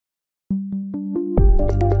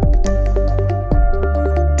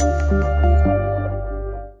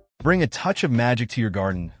Bring a touch of magic to your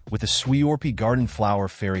garden with the Sweorpy Garden Flower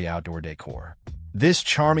Fairy Outdoor Decor. This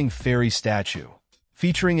charming fairy statue,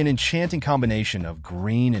 featuring an enchanting combination of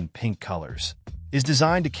green and pink colors, is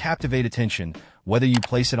designed to captivate attention whether you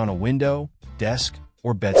place it on a window, desk,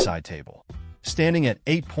 or bedside table. Standing at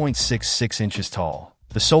 8.66 inches tall,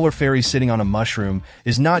 the solar fairy sitting on a mushroom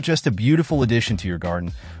is not just a beautiful addition to your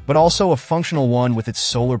garden, but also a functional one with its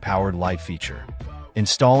solar-powered light feature.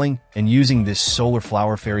 Installing and using this solar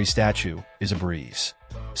flower fairy statue is a breeze.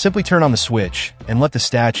 Simply turn on the switch and let the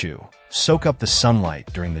statue soak up the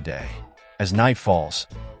sunlight during the day. As night falls,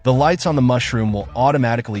 the lights on the mushroom will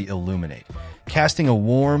automatically illuminate, casting a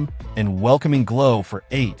warm and welcoming glow for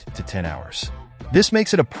 8 to 10 hours. This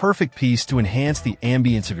makes it a perfect piece to enhance the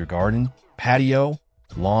ambience of your garden, patio,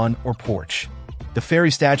 lawn, or porch. The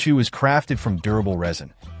fairy statue is crafted from durable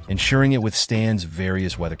resin, ensuring it withstands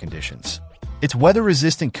various weather conditions. Its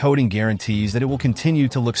weather-resistant coating guarantees that it will continue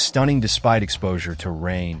to look stunning despite exposure to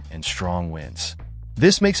rain and strong winds.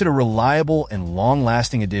 This makes it a reliable and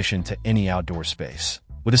long-lasting addition to any outdoor space.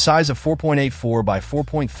 With a size of 4.84 by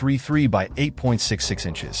 4.33 by 8.66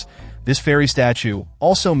 inches, this fairy statue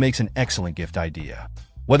also makes an excellent gift idea.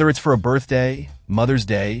 Whether it's for a birthday, Mother's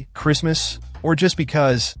Day, Christmas, or just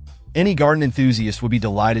because, any garden enthusiast would be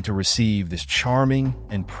delighted to receive this charming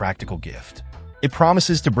and practical gift. It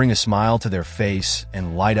promises to bring a smile to their face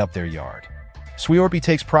and light up their yard. Sweorpy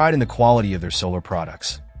takes pride in the quality of their solar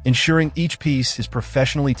products, ensuring each piece is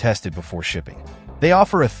professionally tested before shipping. They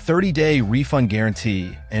offer a 30-day refund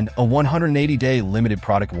guarantee and a 180-day limited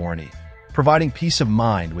product warranty, providing peace of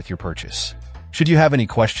mind with your purchase. Should you have any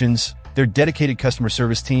questions, their dedicated customer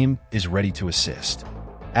service team is ready to assist.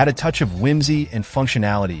 Add a touch of whimsy and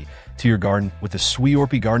functionality to your garden with the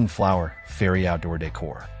Sweorpy Garden Flower Fairy Outdoor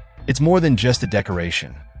Decor. It's more than just a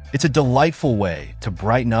decoration. It's a delightful way to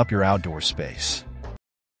brighten up your outdoor space.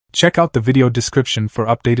 Check out the video description for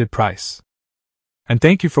updated price. And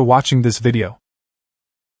thank you for watching this video.